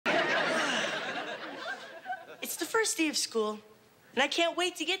first day of school, and I can't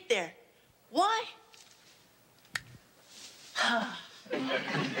wait to get there. Why?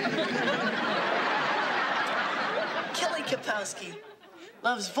 Kelly Kapowski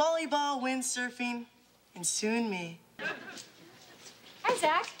loves volleyball, windsurfing, and soon me. Hi,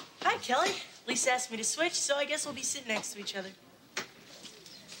 Zack. Hi, Kelly. Lisa asked me to switch, so I guess we'll be sitting next to each other.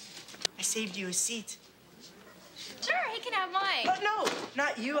 I saved you a seat. Sure, he can have mine. Oh, no,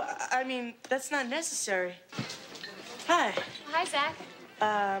 not you. I mean, that's not necessary. Hi. Hi, Zack.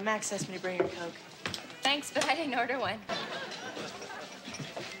 Max asked me to bring her Coke. Thanks, but I didn't order one.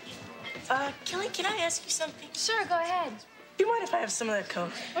 Kelly, can I ask you something? Sure, go ahead. Do you mind if I have some of that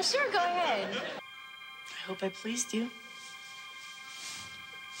Coke? Well, sure, go ahead. I hope I pleased you.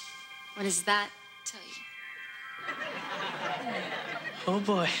 What does that tell you? Oh,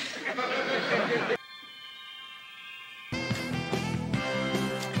 boy.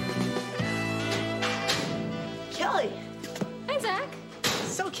 Kelly! Hi, Zack.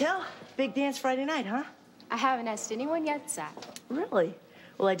 So, Kel, big dance Friday night, huh? I haven't asked anyone yet, Zack. Really?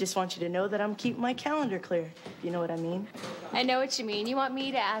 Well, I just want you to know that I'm keeping my calendar clear. You know what I mean? I know what you mean. You want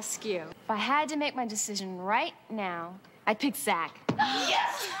me to ask you. If I had to make my decision right now, I'd pick Zack.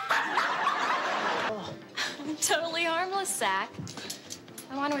 Yes! Oh. Totally harmless, Zack.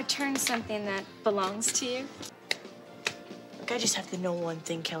 I want to return something that belongs to you. Look, I just have to know one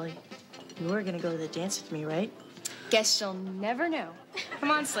thing, Kelly. You are gonna go to the dance with me, right? Guess you'll never know. Come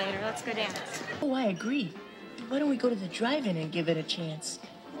on, Slater, let's go dance. Oh, I agree. Why don't we go to the drive-in and give it a chance?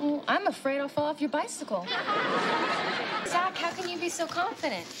 Well, I'm afraid I'll fall off your bicycle. Zack, how can you be so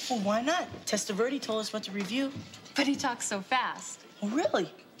confident? Well, why not? Testaverde told us what to review. But he talks so fast. Oh, really?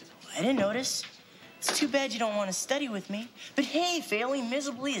 I didn't notice. It's too bad you don't want to study with me. But hey, failing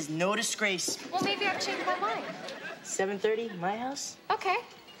miserably is no disgrace. Well, maybe I've changed my mind. 7:30, my house? Okay.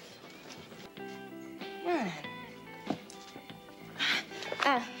 Yeah.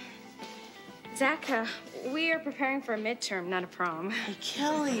 Zack, we are preparing for a midterm, not a prom. Hey,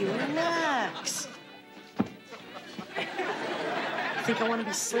 Kelly, relax. Think I want to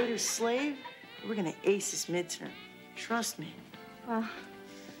be Slater's slave? We're gonna ace this midterm. Trust me. Well,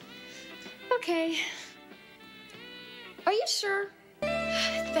 okay. Are you sure?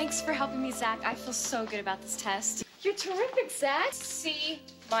 Thanks for helping me, Zack. I feel so good about this test. You're terrific, Zack. C-.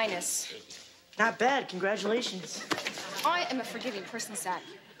 Not bad. Congratulations. I am a forgiving person, Zack,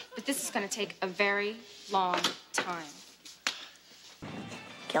 but this is going to take a very long time.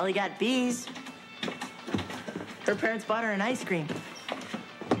 Kelly got B's. Her parents bought her an ice cream.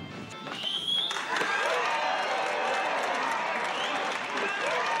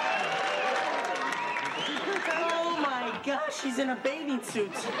 Oh my gosh, she's in a bathing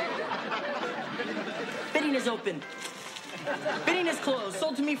suit. Bidding is open. Bidding is closed.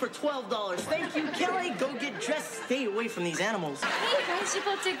 Sold to me for $12. Thank you, Kelly. Go get dressed. Stay away from these animals. Hey, you guys, you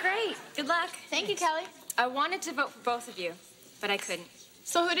both did great. Good luck. Thank you, Kelly. I wanted to vote for both of you, but I couldn't.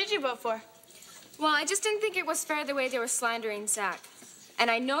 So who did you vote for? Well, I just didn't think it was fair the way they were slandering Zack.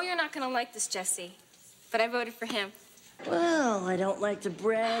 And I know you're not going to like this, Jesse, but I voted for him. Well, I don't like to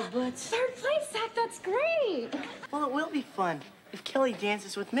brag, but... Third place, Zack, that's great. Well, it will be fun if Kelly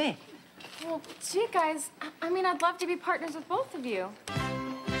dances with me. Well, gee, guys, I mean, I'd love to be partners with both of you.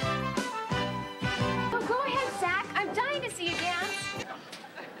 Oh, go ahead, Zack. I'm dying to see you dance.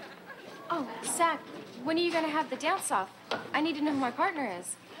 Oh, Zack, when are you going to have the dance-off? I need to know who my partner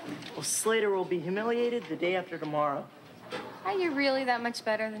is. Well, Slater will be humiliated the day after tomorrow. Are you really that much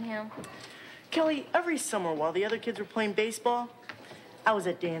better than him? Kelly, every summer while the other kids were playing baseball, I was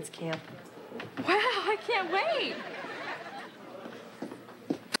at dance camp. Wow, I can't wait.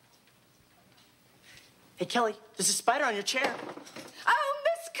 Hey, Kelly, there's a spider on your chair. Oh,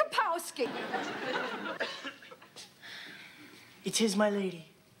 Miss Kapowski. It is my lady.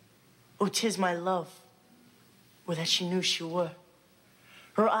 Oh, 'tis my love. Oh, that she knew she were.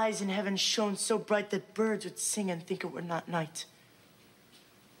 Her eyes in heaven shone so bright that birds would sing and think it were not night.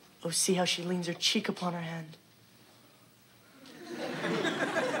 Oh, see how she leans her cheek upon her hand.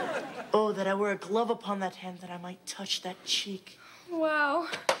 Oh, that I were a glove upon that hand that I might touch that cheek. Wow.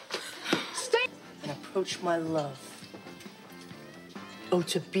 And approach my love. Oh,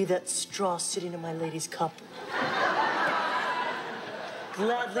 to be that straw sitting in my lady's cup.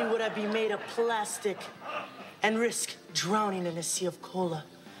 Gladly would I be made of plastic and risk drowning in a sea of cola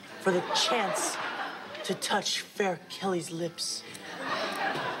for the chance to touch fair Kelly's lips.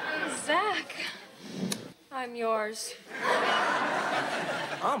 Zack, I'm yours.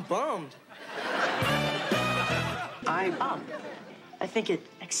 I'm bummed. I think it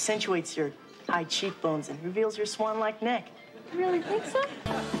accentuates your high cheekbones and reveals your swan-like neck. You really think so?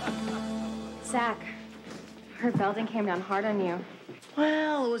 Zack, Heard Belden came down hard on you.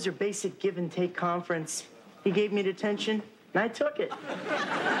 Well, it was your basic give and take conference. He gave me detention, and I took it.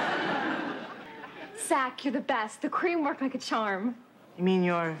 Zack, you're the best. The cream worked like a charm. You mean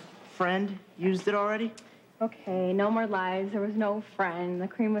your friend used it already? Okay, no more lies. There was no friend. The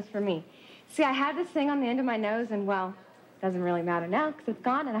cream was for me. See, I had this thing on the end of my nose, and, well, it doesn't really matter now because it's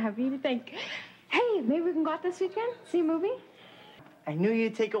gone, and I have you to think. Hey, maybe we can go out this weekend? See a movie? I knew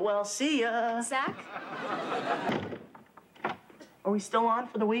you'd take it well. See ya. Zack? Are we still on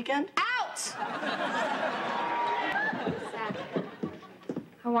for the weekend? Out! Zack,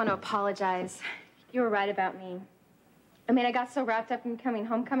 I want to apologize. You were right about me. I mean, I got so wrapped up in becoming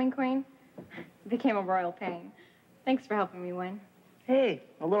homecoming queen, it became a royal pain. Thanks for helping me win. Hey,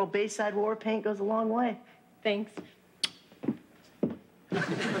 a little Bayside war paint goes a long way. Thanks.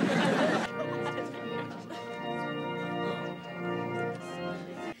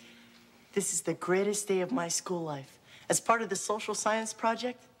 This is the greatest day of my school life. As part of the social science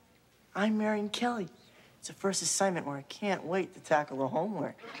project, I'm marrying Kelly. It's the first assignment where I can't wait to tackle the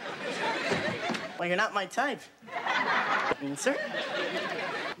homework. Well, you're not my type. Sir?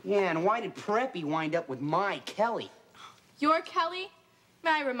 Yeah, and why did Preppy wind up with my Kelly? Your Kelly?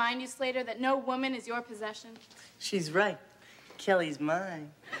 May I remind you, Slater, that no woman is your possession? She's right. Kelly's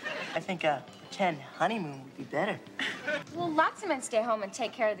mine. I think a pretend honeymoon would be better. Well, lots of men stay home and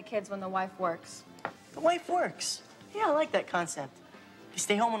take care of the kids when the wife works. The wife works. Yeah, I like that concept. You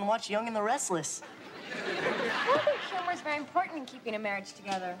stay home and watch Young and the Restless. I think humor is very important in keeping a marriage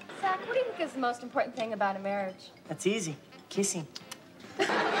together. Zack, what do you think is the most important thing about a marriage? That's easy. Kissing.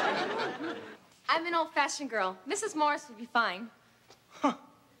 I'm an old-fashioned girl. Mrs. Morris would be fine. Huh.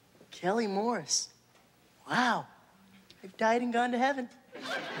 Kelly Morris. Wow. I've died and gone to heaven.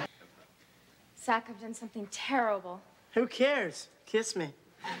 Zack, I've done something terrible. Who cares? Kiss me.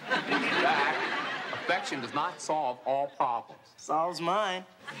 Zack, affection does not solve all problems. Solves mine.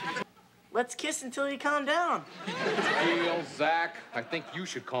 Let's kiss until you calm down. Deal, Zack. I think you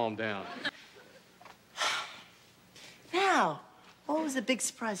should calm down. Now, what was the big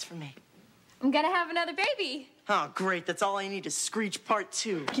surprise for me? I'm gonna have another baby. Oh, great. That's all I need to Screech Part 2.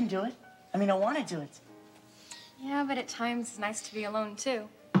 You can do it. I mean, I want to do it. Yeah, but at times it's nice to be alone, too.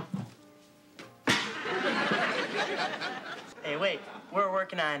 Hey, wait. We're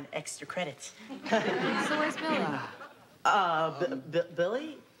working on extra credits. So where's Billy?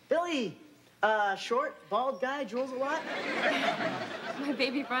 Billy? Billy! Short, bald guy, drools a lot. My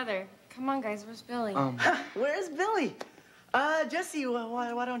baby brother. Come on, guys, where's Billy? Where's Billy? Jesse,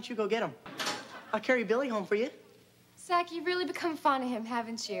 why don't you go get him? I'll carry Billy home for you. Zack, you've really become fond of him,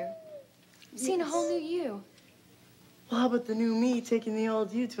 haven't you? You've seen a whole new you. Well, how about the new me taking the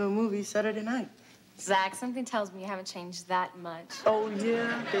old you to a movie Saturday night? Zack, something tells me you haven't changed that much. Oh,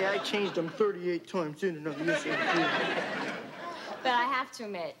 yeah? Hey, I changed them 38 times in another year. But I have to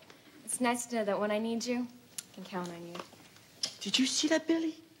admit, it's nice to know that when I need you, I can count on you. Did you see that,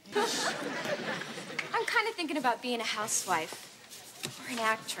 Billy? I'm kind of thinking about being a housewife or an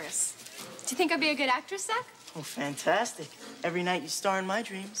actress. Do you think I'd be a good actress, Zack? Oh, fantastic. Every night you star in my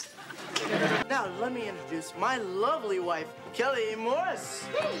dreams. Now, let me introduce my lovely wife, Kelly Morris.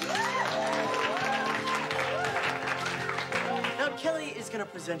 Now, Kelly is going to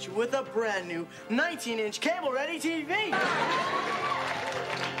present you with a brand new 19-inch cable-ready TV.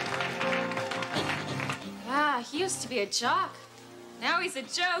 Ah, he used to be a jock. Now he's a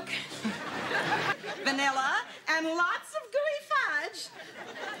joke. Vanilla and lots of gooey fudge.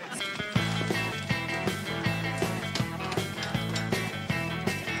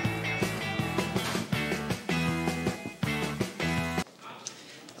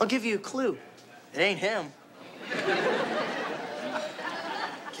 I'll give you a clue. It ain't him.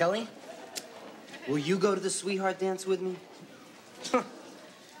 Kelly, will you go to the sweetheart dance with me?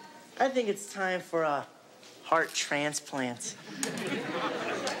 I think it's time for a heart transplant.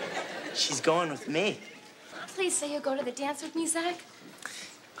 She's going with me. Please say you'll go to the dance with me, Zack.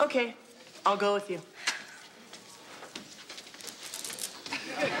 Okay, I'll go with you.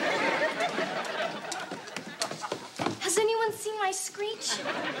 Has anyone seen my Screech?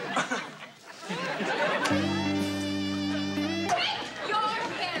 Take your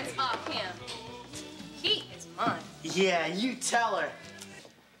hands off him. He is mine. Yeah, you tell her.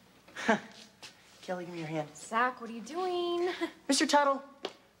 Kelly, give me your hand. Zack, what are you doing? Mr. Tuttle,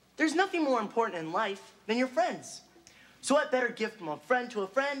 there's nothing more important in life than your friends. So what better gift from a friend to a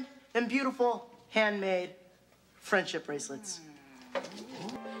friend than beautiful, handmade friendship bracelets?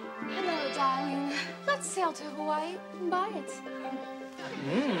 Hello, darling. Let's sail to Hawaii and buy it.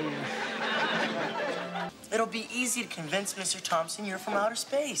 It'll be easy to convince Mr. Thompson you're from outer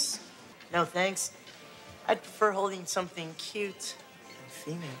space. No thanks. I'd prefer holding something cute and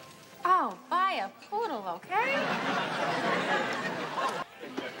female. Oh, buy a poodle, okay?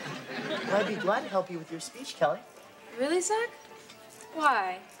 Well, I'd be glad to help you with your speech, Kelly. Really, Zack?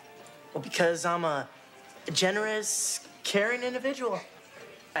 Why? Well, because I'm a generous, caring individual.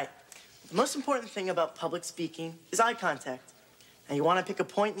 Right. The most important thing about public speaking is eye contact. And you want to pick a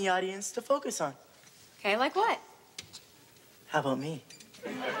point in the audience to focus on. Okay, like what? How about me?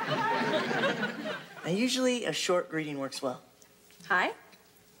 Now, usually a short greeting works well. Hi.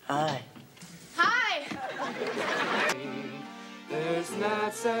 Hi. Hi! There's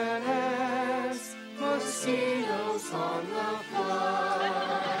gnats and ants, mosquitoes on the floor.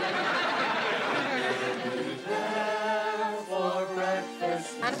 For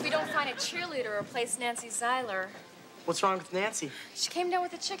breakfast. Not if we don't find a cheerleader to replace Nancy Zeiler. What's wrong with Nancy? She came down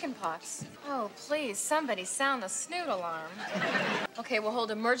with the chicken pox. Oh, please, somebody sound the snoot alarm. Okay, we'll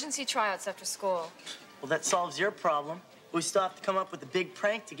hold emergency tryouts after school. Well, that solves your problem. We still have to come up with a big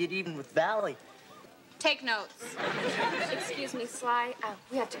prank to get even with Valley. Take notes. Excuse me, Sly.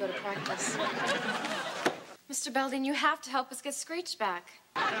 We have to go to practice. Mr. Belding, you have to help us get Screech back.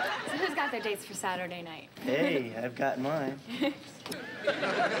 So who's got their dates for Saturday night? Hey, I've got mine. Hey,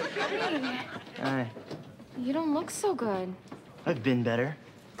 Hi. you don't look so good. I've been better.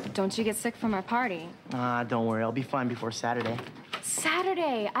 Don't you get sick from our party? Don't worry. I'll be fine before Saturday.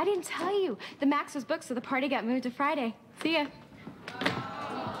 Saturday? I didn't tell you. The Max was booked, so the party got moved to Friday. See ya.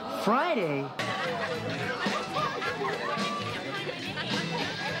 Friday?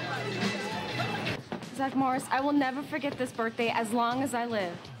 Zack Morris, I will never forget this birthday as long as I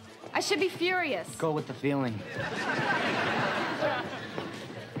live. I should be furious. Go with the feeling.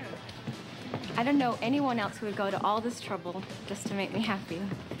 I don't know anyone else who would go to all this trouble just to make me happy.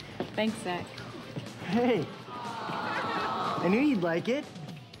 Thanks, Zack. Hey. I knew you'd like it.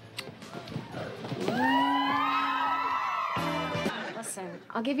 Listen,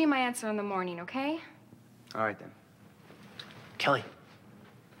 I'll give you my answer in the morning, okay? All right, then. Kelly.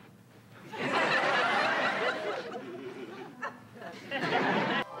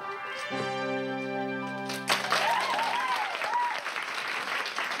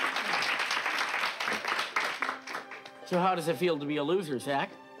 So how does it feel to be a loser, Zack?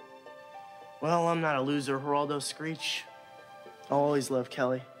 Well, I'm not a loser, Geraldo Screech. I'll always love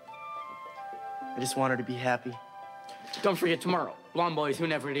Kelly. I just want her to be happy. Don't forget tomorrow. Blonde boys who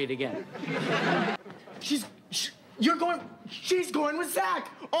never date again. She's going with Zack.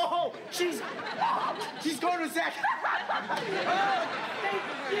 Oh, she's going with Zack. Oh, thank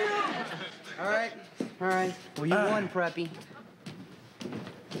you. All right. Well, you won, Preppy.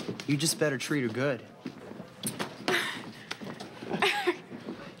 You just better treat her good.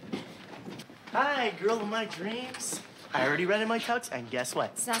 Hi, girl of my dreams. I already rented my tux, and guess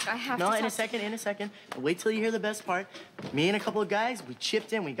what? Zack, I have to No, talk in a second. Wait till you hear the best part. Me and a couple of guys, we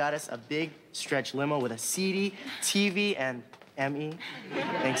chipped in. We got us a big stretch limo with a CD, TV, and ME.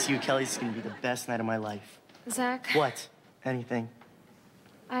 Thanks to you, Kelly, this is gonna be the best night of my life. Zack. What? Anything?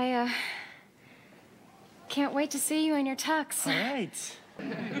 I, can't wait to see you in your tux. All right.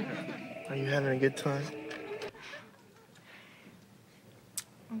 Are you having a good time?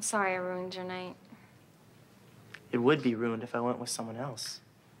 I'm sorry I ruined your night. It would be ruined if I went with someone else.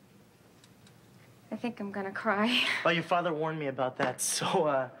 I think I'm gonna cry. Well, your father warned me about that,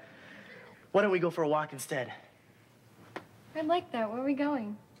 so, why don't we go for a walk instead? I like that. Where are we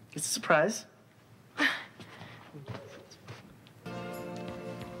going? It's a surprise.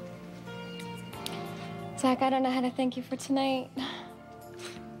 Zack, I don't know how to thank you for tonight.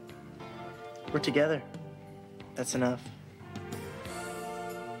 We're together. That's enough.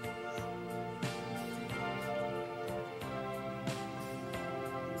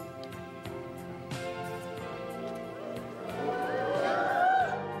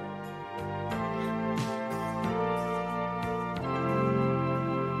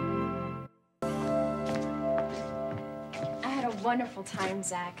 Wonderful time,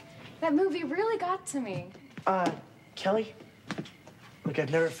 Zack. That movie really got to me. Kelly? Look, I've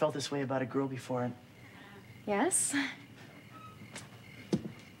never felt this way about a girl before. Yes?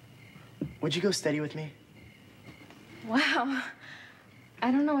 Would you go steady with me? Wow.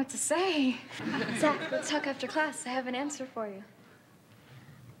 I don't know what to say. Zack, let's talk after class. I have an answer for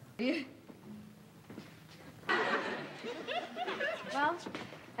you. Well,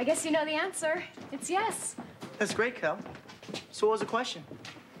 I guess you know the answer. It's yes. That's great, Kel. So what was the question?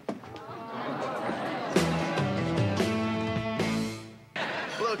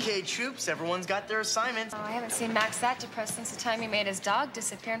 Well, okay, troops, everyone's got their assignments. Oh, I haven't seen Max that depressed since the time he made his dog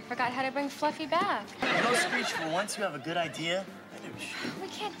disappear and forgot how to bring Fluffy back. You know, Screech, for once you have a good idea, We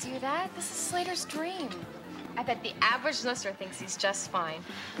can't do that. This is Slater's dream. I bet the average listener thinks he's just fine.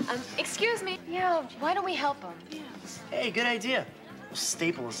 Excuse me. Yeah, why don't we help him? Yeah. Hey, good idea. We'll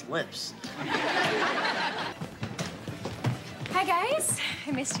staple his lips. Hi, guys.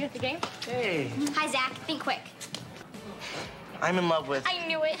 I missed you at the game. Hey. Hi, Zack. Think quick. I'm in love with... I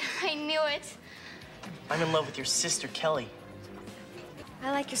knew it. I knew it. I'm in love with your sister, Kelly.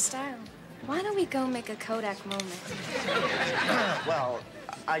 I like your style. Why don't we go make a Kodak moment? Well,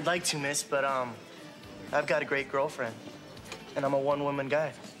 I'd like to, miss, but, I've got a great girlfriend. And I'm a one-woman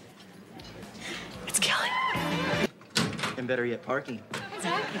guy. It's Kelly. And better yet, parking. Hi,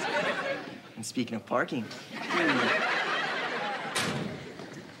 Zack. And speaking of parking...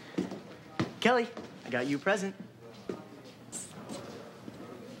 Kelly, I got you a present.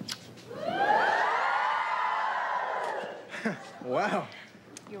 Wow.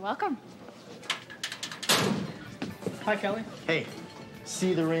 You're welcome. Hi, Kelly. Hey,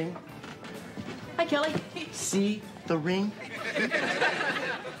 see the ring? Hi, Kelly. See the ring?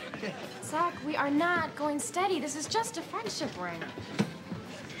 Zack, we are not going steady. This is just a friendship ring.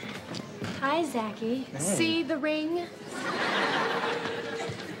 Hi, Zachy. Hey. See the ring?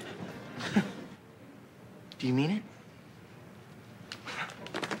 Do you mean it?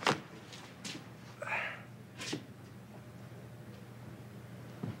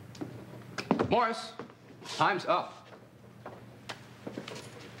 Morris, time's up.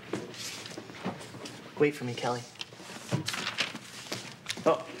 Wait for me, Kelly.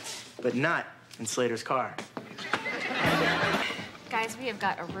 Oh, but not in Slater's car. Guys, we have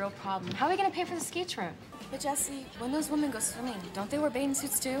got a real problem. How are we gonna pay for the ski trip? But Jesse, when those women go swimming, don't they wear bathing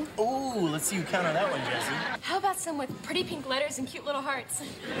suits too? Ooh, let's see you count on that one, Jesse. How about some with pretty pink letters and cute little hearts?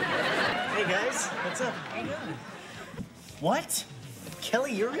 Hey, guys, what's up? How you doing? What?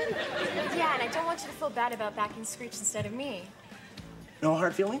 Kelly, you're in? Yeah, and I don't want you to feel bad about backing Screech instead of me. No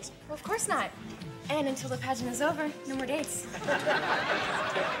hard feelings? Well, of course not. And until the pageant is over, no more dates.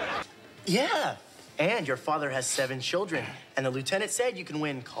 Yeah. And your father has 7 children. And the lieutenant said you can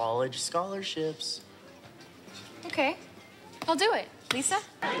win college scholarships. Okay, I'll do it. Lisa?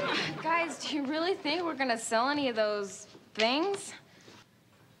 Guys, do you really think we're gonna sell any of those things?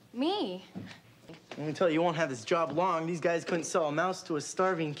 Me? Let me tell you, you won't have this job long. These guys couldn't sell a mouse to a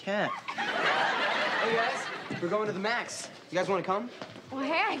starving cat. Hey, guys, we're going to the Max. You guys want to come? Well,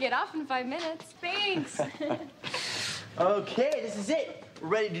 hey, I get off in 5 minutes. Thanks. Okay, this is it. We're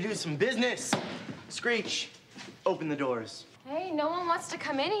ready to do some business. Screech, open the doors. Hey, no one wants to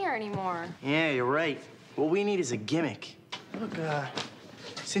come in here anymore. Yeah, you're right. What we need is a gimmick. Look,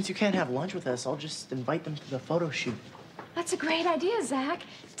 since you can't have lunch with us, I'll just invite them to the photo shoot. That's a great idea, Zack.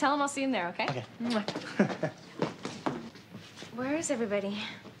 Tell them I'll see him there, okay? Okay. Where is everybody?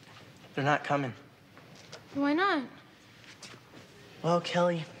 They're not coming. Why not? Well,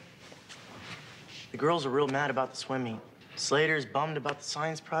 Kelly, the girls are real mad about the swim meet. Slater's bummed about the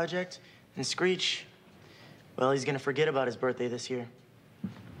science project, and Screech, well, he's gonna forget about his birthday this year.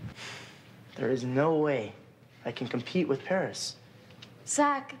 There is no way I can compete with Paris.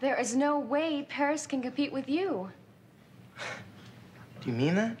 Zack, there is no way Paris can compete with you. Do you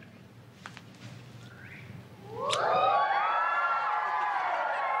mean that?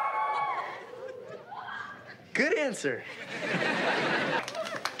 Good answer.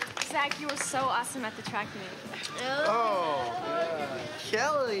 Zack, you were so awesome at the track meet. Oh,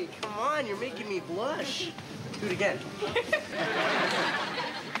 Kelly, come on, you're making me blush. Do it again.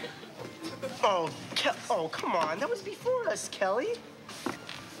 Oh, come on, that was before us, Kelly.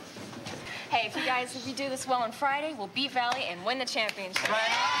 Hey, if you do this well on Friday, we'll beat Valley and win the championship.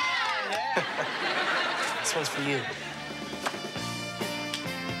 Yeah. This one's for you.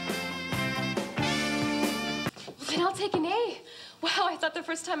 Then I'll take an A. Wow, I thought the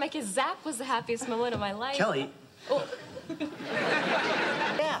first time I kissed Zack was the happiest moment of my life. Kelly. Oh.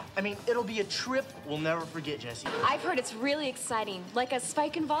 Yeah, I mean, it'll be a trip we'll never forget, Jesse. I've heard it's really exciting, like a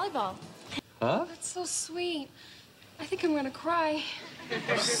spike in volleyball. Huh? That's so sweet. I think I'm gonna cry.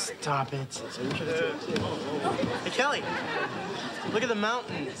 Stop it. Hey, Kelly, look at the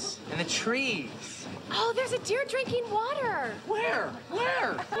mountains and the trees. Oh, there's a deer drinking water. Where?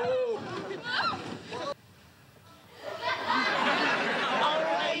 Where? All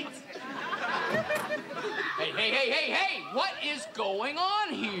right. Hey, what is going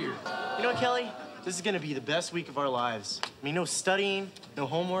on here? You know, Kelly, this is gonna be the best week of our lives. I mean, no studying, no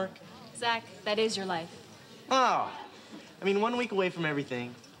homework. Zack, that is your life. Oh, I mean, 1 week away from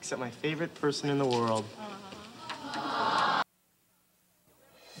everything, except my favorite person in the world.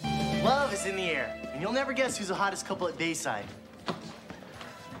 Love is in the air, and you'll never guess who's the hottest couple at Bayside.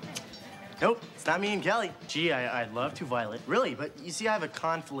 Nope, it's not me and Kelly. Gee, I'd love to, Violet. Really, but you see, I have a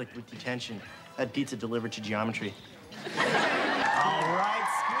conflict with detention. I had pizza delivered to geometry. All right,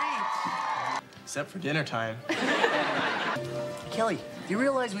 Screech. Except for dinner time. Kelly, do you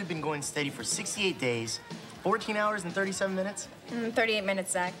realize we've been going steady for 68 days, 14 hours and 37 minutes? 38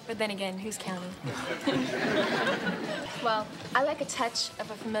 minutes, Zach. But then again, who's counting? Well, I like a touch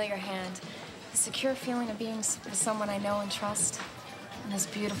of a familiar hand, the secure feeling of being with someone I know and trust, and those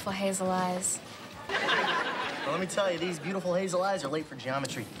beautiful hazel eyes. Well, let me tell you, these beautiful hazel eyes are late for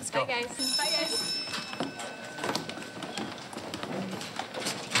geometry. Let's go. Bye, guys. Bye, guys.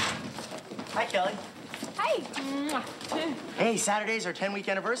 Hi, Kelly. Hi. Hey, Saturday's our 10-week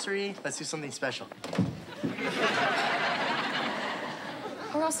anniversary. Let's do something special.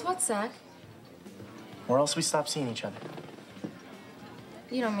 Or else what, Zach? Or else we stop seeing each other.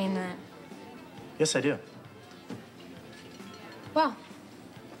 You don't mean that. Yes, I do. Well,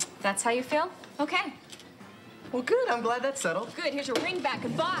 that's how you feel? Okay. Well, good. I'm glad that's settled. Good. Here's your ring back.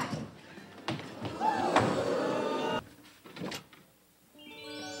 Goodbye.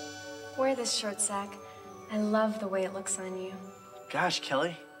 Wear this shirt, Zach. I love the way it looks on you. Gosh,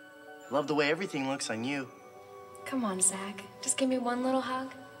 Kelly. I love the way everything looks on you. Come on, Zach. Just give me one little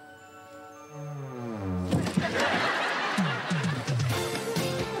hug.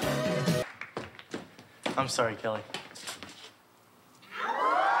 I'm sorry, Kelly.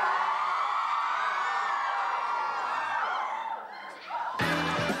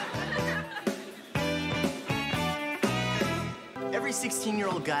 Every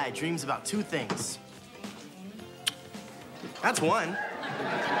 16-year-old guy dreams about two things. That's one.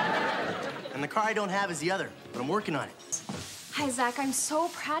 And the car I don't have is the other, but I'm working on it. Hi, Zach. I'm so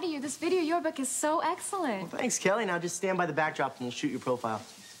proud of you. This video yearbook is so excellent. Well, thanks, Kelly. Now just stand by the backdrop and we'll shoot your profile.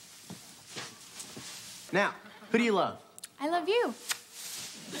 Now, who do you love? I love you.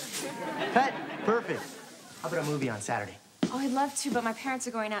 Pet? Perfect. How about a movie on Saturday? Oh, I'd love to, but my parents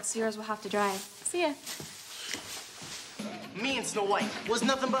are going out, so yours will have to drive. See ya. Me and Snow White was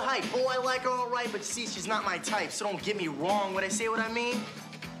nothing but hype. Oh, I like her all right, but see, she's not my type, so don't get me wrong when I say what I mean.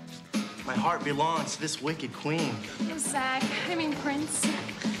 My heart belongs to this wicked queen. Oh, Zach. I mean, Prince.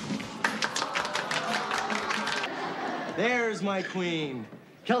 There's my queen.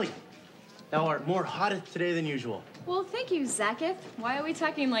 Kelly, thou art more hottest today than usual. Well, thank you, Zacketh. Why are we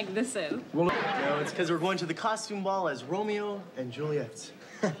talking like this is? Well, no, it's because we're going to the costume ball as Romeo and Juliet.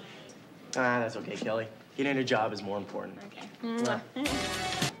 That's okay, Kelly. Getting a job is more important. Okay.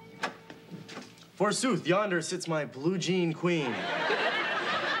 Forsooth, yonder sits my blue jean queen.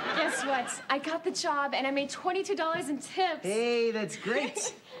 Guess what? I got the job, and I made $22 in tips. Hey, that's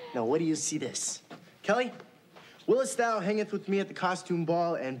great. Now, what do you see this? Kelly, willest thou hangeth with me at the costume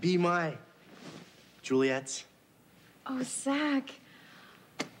ball and be my Juliet? Oh, Zach.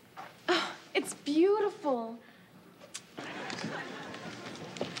 Oh, it's beautiful.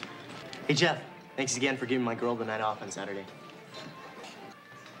 Hey, Jeff. Thanks again for giving my girl the night off on Saturday.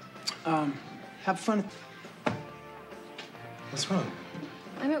 Have fun. What's wrong?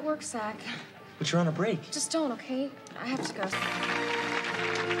 I'm at work, Zach. But you're on a break. Just don't, okay? I have to go.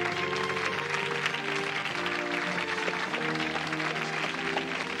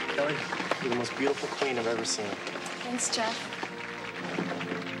 Kelly, you're the most beautiful queen I've ever seen. Thanks, Jeff.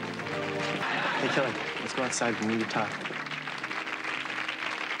 Hey, Kelly, let's go outside. We need to talk.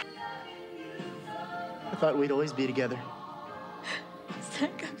 I thought we'd always be together.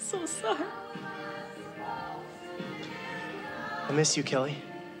 Zach, I'm so sorry. I miss you, Kelly.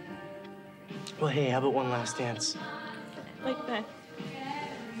 Well, hey, how about one last dance? Like that.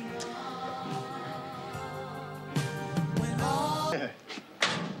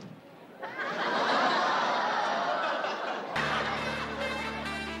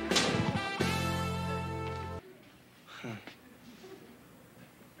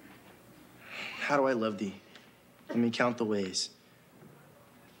 How do I love thee? Let me count the ways.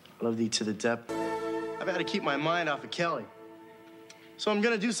 I love thee to the depth. I've got to keep my mind off of Kelly. So I'm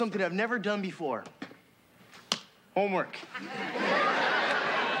gonna do something I've never done before. Homework.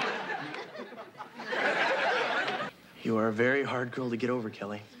 You are a very hard girl to get over,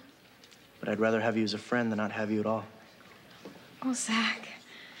 Kelly. But I'd rather have you as a friend than not have you at all. Oh, Zach.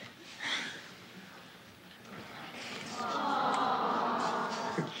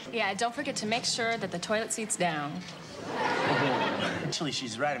 Yeah, don't forget to make sure that the toilet seat's down. Actually,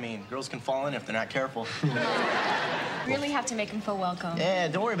 she's right. I mean, girls can fall in if they're not careful. Really have to make him feel welcome. Yeah,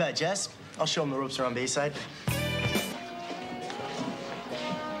 don't worry about it, Jess. I'll show him the ropes around Bayside.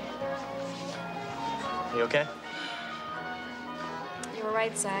 You okay? You were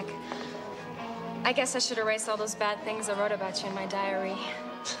right, Zach. I guess I should erase all those bad things I wrote about you in my diary.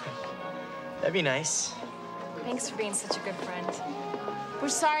 That'd be nice. Thanks for being such a good friend. We're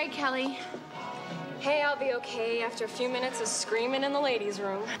sorry, Kelly. Hey, I'll be okay after a few minutes of screaming in the ladies'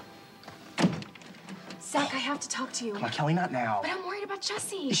 room. Zack, I have to talk to you. Come on, Kelly, not now. But I'm worried about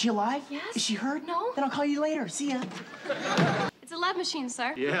Jessie. Is she alive? Yes. Is she hurt? No. Then I'll call you later. See ya. It's a love machine,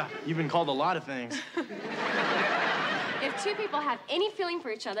 sir. Yeah, you've been called a lot of things. If two people have any feeling for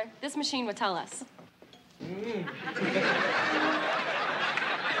each other, this machine would tell us.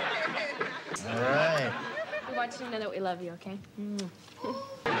 All right. We want you to know that we love you, okay? You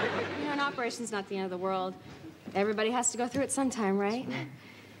know, an operation's not the end of the world. Everybody has to go through it sometime, right?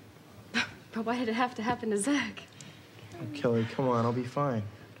 But why did it have to happen to Zack? Oh, Kelly, come on, I'll be fine.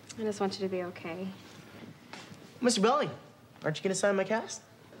 I just want you to be okay. Mr. Belly, aren't you gonna sign my cast?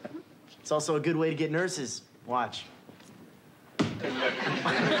 It's also a good way to get nurses. Watch.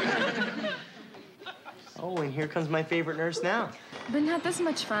 Oh, and here comes my favorite nurse now. But not this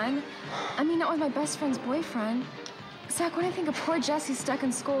much fun. I mean, not with my best friend's boyfriend. Zack, when I think of poor Jessie stuck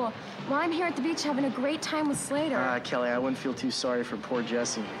in school, while I'm here at the beach having a great time with Slater. Kelly, I wouldn't feel too sorry for poor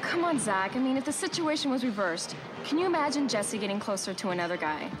Jessie. Come on, Zack. I mean, if the situation was reversed, can you imagine Jessie getting closer to another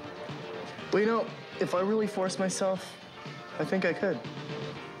guy? Well, you know, if I really forced myself, I think I could.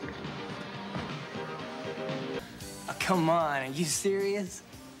 Oh, come on, are you serious?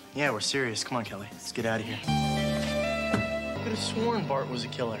 Yeah, we're serious. Come on, Kelly. Let's get out of here. I could have sworn Bart was a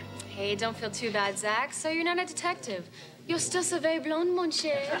killer. Hey, don't feel too bad, Zack. So you're not a detective. You're still so very blonde, mon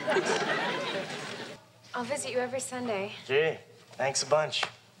cher. I'll visit you every Sunday. Gee, thanks a bunch.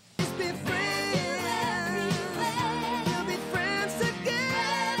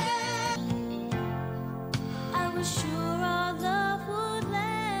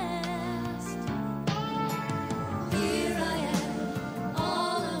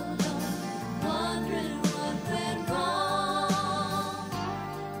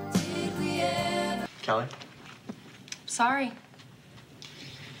 Kelly? Sorry.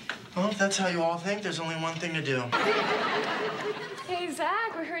 Well, if that's how you all think, there's only one thing to do. Hey,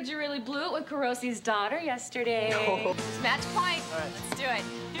 Zack, we heard you really blew it with Karossi's daughter yesterday. No. It's match point. All right. Let's do it.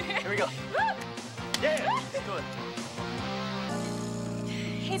 Here we go. Yeah, let's do it.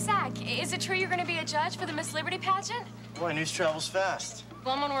 Hey, Zack, is it true you're going to be a judge for the Miss Liberty pageant? Boy, news travels fast.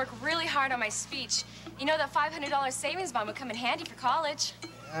 Well, I'm going to work really hard on my speech. You know that $500 savings bond would come in handy for college.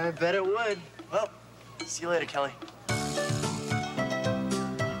 I bet it would. Well, see you later, Kelly.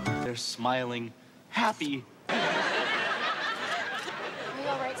 They're smiling, happy. Are you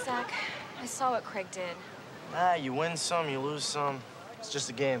all right, Zack? I saw what Craig did. You win some, you lose some. It's just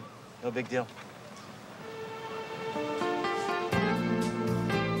a game. No big deal.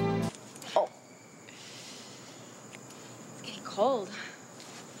 Oh. It's getting cold.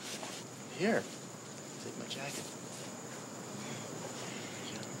 Here. Take my jacket.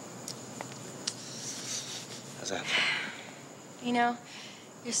 How's that? You know,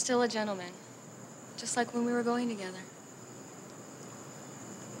 you're still a gentleman. Just like when we were going together.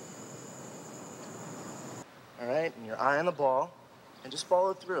 All right, and your eye on the ball, and just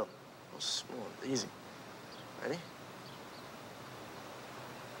follow through. Real smooth, easy. Ready?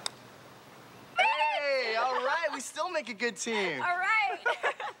 Hey, all right, we still make a good team. All right.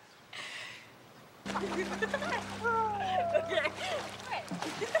 Okay.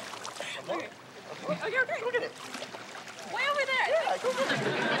 Okay. Look at it. Way over there. Yeah, go get it.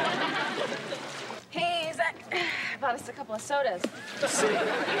 Hey, Zack. I bought us a couple of sodas. See?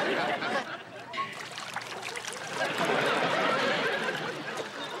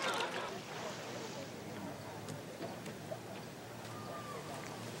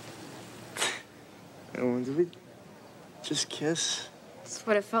 Did we just kiss? That's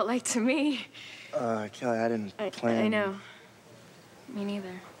what it felt like to me. Kelly, I didn't plan. I know. Me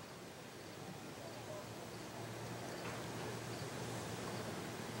neither.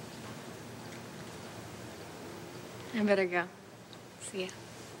 I better go. See ya.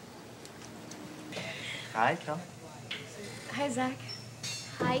 Hi, Kel. Hi, Zack.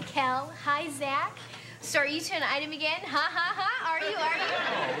 Hi, Kel. Hi, Zack. So are you two an item again? Ha, ha, ha. Are you?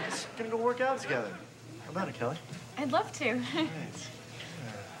 Oh, we're just gonna go work out together. How about it, Kelly? I'd love to. Thanks.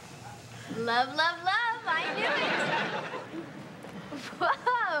 Love, love, love. I knew it.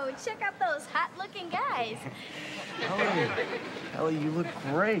 Whoa, check out those hot-looking guys. Kelly, you look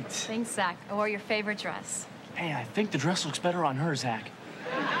great. Thanks, Zack. I wore your favorite dress. Hey, I think the dress looks better on her, Zack.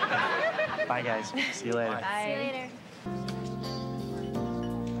 Bye, guys. See you later. Bye. See you later.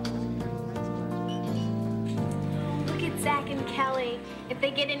 Look at Zack and Kelly. If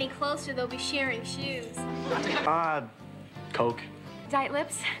they get any closer, they'll be sharing shoes. Coke. Diet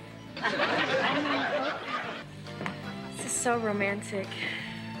lips? This is so romantic.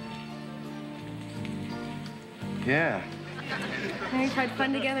 Yeah. We've had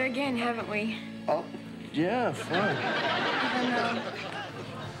fun together again, haven't we? Oh, yeah, fun.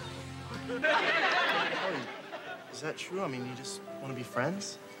 Is that true? I mean, you just want to be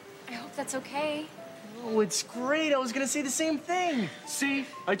friends? I hope that's okay. Oh, it's great. I was going to say the same thing. See?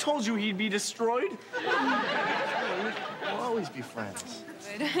 I told you he'd be destroyed. We'll always be friends.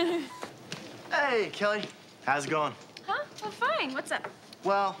 Good. Hey, Kelly. How's it going? Huh? Well, fine. What's up?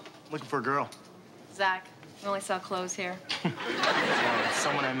 Well, looking for a girl. Zach. We only sell clothes here. Well, it's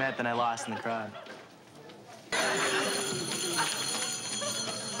someone I met that I lost in the crowd.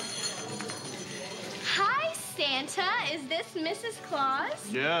 Hi, Santa. Is this Mrs. Claus?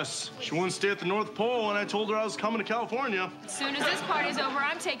 Yes. She wouldn't stay at the North Pole, and I told her I was coming to California. As soon as this party's over,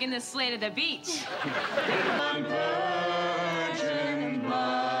 I'm taking this sleigh to the beach. Virgin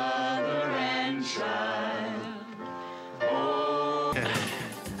mother and child.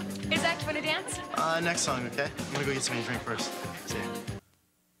 Hey, Zach, you want to dance? Next song, okay? I'm gonna go get something to drink first. See ya.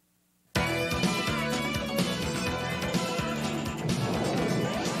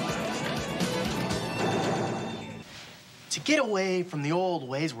 To get away from the old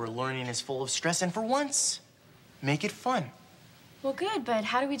ways where learning is full of stress, and for once, make it fun. Well, good, but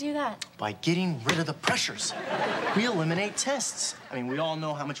how do we do that? By getting rid of the pressures. We eliminate tests. I mean, we all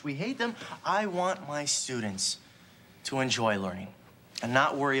know how much we hate them. I want my students to enjoy learning and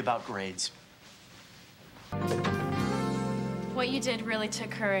not worry about grades. What you did really took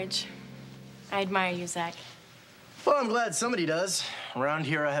courage. I admire you, Zach. Well, I'm glad somebody does. Around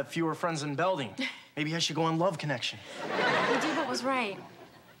here, I have fewer friends than Belding. Maybe I should go on Love Connection. You did what was right.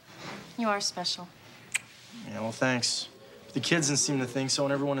 You are special. Yeah, well, thanks. The kids don't seem to think so,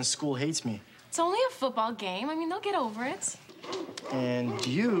 and everyone in school hates me. It's only a football game. I mean, they'll get over it. And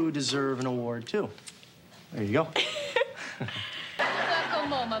you deserve an award, too. There you go.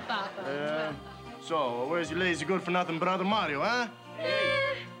 So, where's your lazy good-for-nothing brother Mario, huh?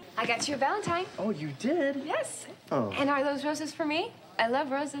 I got you a Valentine. Oh, you did? Yes. Oh. And are those roses for me? I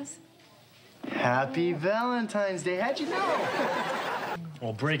love roses. Happy Valentine's Day. How'd you know?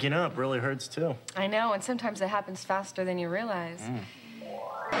 Well, breaking up really hurts, too. I know, and sometimes it happens faster than you realize.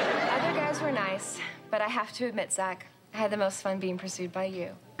 Other guys were nice, but I have to admit, Zach, I had the most fun being pursued by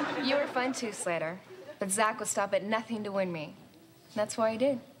you. You were fun too, Slater, but Zach would stop at nothing to win me. That's why I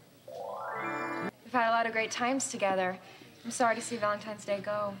did. We've had a lot of great times together. I'm sorry to see Valentine's Day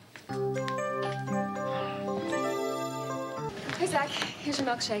go. Hey, Zach, here's your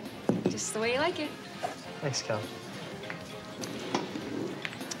milkshake. Just the way you like it. Thanks, Cal.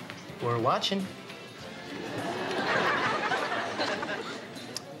 We're watching.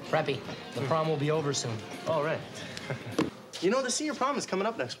 Preppy, the prom will be over soon. All right. You know, the senior prom is coming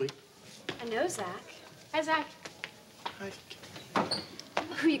up next week. I know, Zach. Hi, Zach. Hi.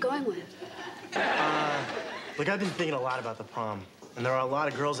 Who are you going with? Look, I've been thinking a lot about the prom. And there are a lot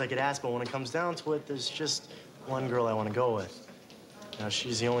of girls I could ask, but when it comes down to it, there's just one girl I want to go with. You know,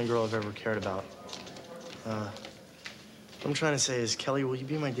 she's the only girl I've ever cared about. What I'm trying to say is, Kelly, will you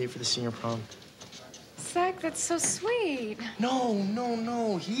be my date for the senior prom? Zach, that's so sweet.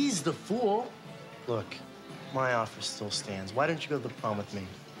 No. He's the fool. Look, my offer still stands. Why don't you go to the prom with me?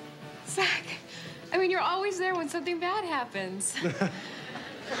 Zach, I mean, you're always there when something bad happens.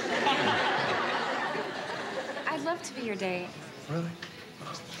 I'd love to be your date. Really?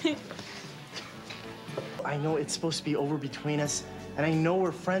 I know it's supposed to be over between us, and I know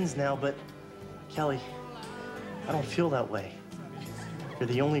we're friends now, but Kelly, I don't feel that way. You're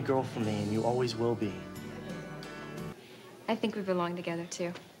the only girl for me, and you always will be. I think we belong together,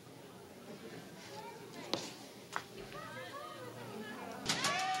 too.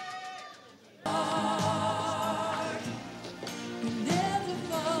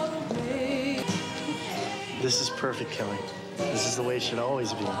 This is perfect, Kelly. This is the way it should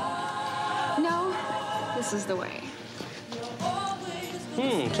always be. No, this is the way.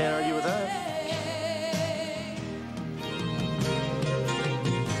 Can't argue with that.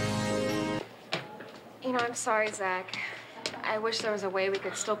 You know, I'm sorry, Zach. I wish there was a way we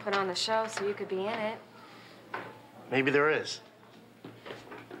could still put on the show so you could be in it. Maybe there is.